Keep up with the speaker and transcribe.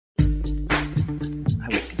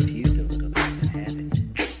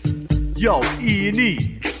Yo, E&E,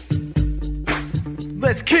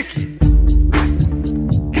 let's kick it.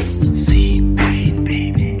 C-Pain,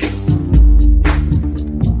 baby.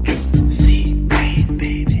 C-Pain,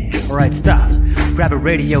 baby. Alright, stop. Grab a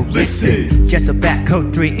radio, Listen. Jets are back,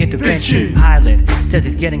 code 3 intervention. Intervention. Pilot says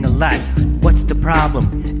he's getting a lot. What's the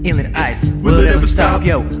problem? Inlet ice. Will it ever stop?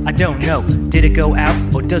 Yo, I don't know. Did it go out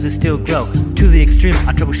or does it still grow? To the extreme,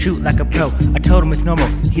 I troubleshoot like a pro. I told him it's normal,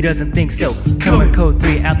 he doesn't think so. Coming code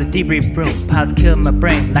 3 out the debrief room. Pilots killing my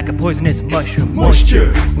brain like a poisonous mushroom.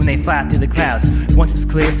 Moisture. When they fly through the clouds. Once it's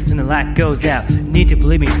clear, then the light goes out. Need to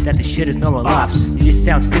believe me that the shit is normal ops. You just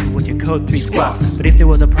sound stupid with your code 3 squawks. But if there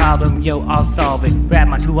was a problem, yo, I'll solve it. Grab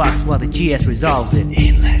my toolbox while the GS resolves it.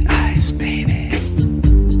 Inlet ice, baby.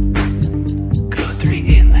 Code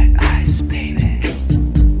 3 inlet ice, baby.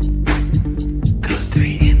 Code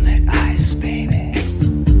 3 inlet ice, baby.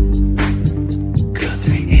 Code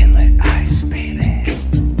 3 inlet ice, baby.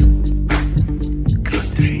 Code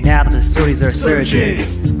 3. Now that the sorties are surging,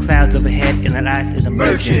 clouds overhead, inlet ice is emerging.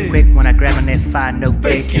 Emerging. Quick when I grab my net, find no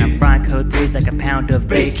bacon. Bacon. I'm frying code 3s like a pound of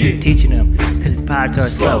bacon. Bacon. Teaching them, cause his pirates are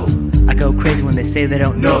slow. Slow. I go crazy when they say they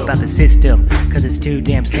don't know No. about the system, cause it's too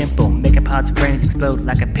damn simple. Making pilots' brains explode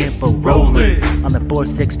like a pimple. Rolling. On the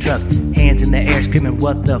 4-6 truck, hands in the air screaming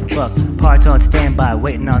what the fuck. Parts on standby,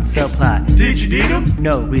 waiting on supply. Did you need them?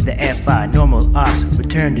 No, read the FI, normal ops,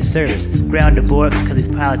 return to service. Ground aboard, cause these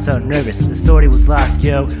pilots are nervous. The sortie was lost,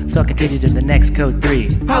 yo, so I continued to the next code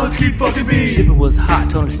 3. Pilots keep fucking me. Super was hot,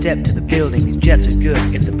 told him to step to the building. These jets are good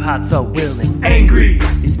if the pilots are willing. Angry.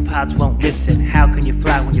 These pilots won't listen. How can you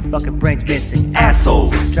fly when your fucking brain's missing?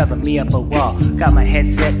 Assholes. Driving me up a wall. Got my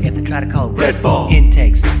headset if they try to call Red ball.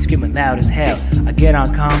 Intakes, screaming loud as hell. I get on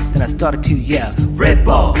comm, then I started to yell. Red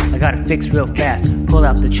ball. I got it fixed real fast. Pull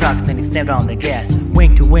out the chocks, then he snapped on the gas.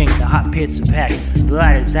 Wing to wing, the hot pits are packed. The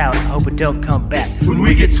light is out, I hope it don't come back. When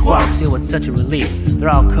we get squawks. Still, it's such a relief. They're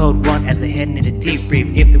all code 1 as they're heading into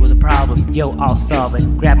debrief. If there was a problem, yo, I'll solve it.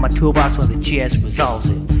 Grab my toolbox while the GS resolves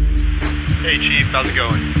it. Hey Chief, how's it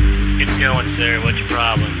going? It's going, sir. What's your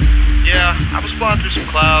problem? Yeah, I was flying through some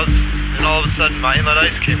clouds, and all of a sudden my inlet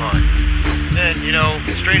ice came on. And, you know,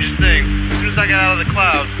 the strangest thing, as soon as I got out of the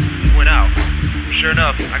cloud, it went out. Sure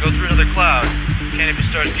enough, I go through another cloud, canopy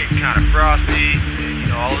starts getting kind of frosty, and, you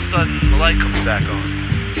know, all of a sudden the light comes back on.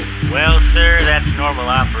 Well, sir, that's normal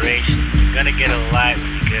operation. You're gonna get a light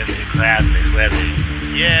when you get through clouds in this weather.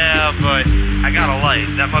 Yeah, but I got a light.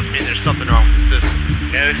 That must mean there's something wrong with the system.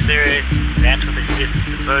 No, sir, that's what the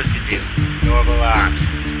system's supposed to do. Normal ops.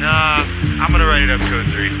 Nah, I'm gonna write it up code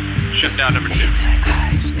 3. Shut down number 2. Inlet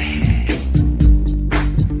ice, baby.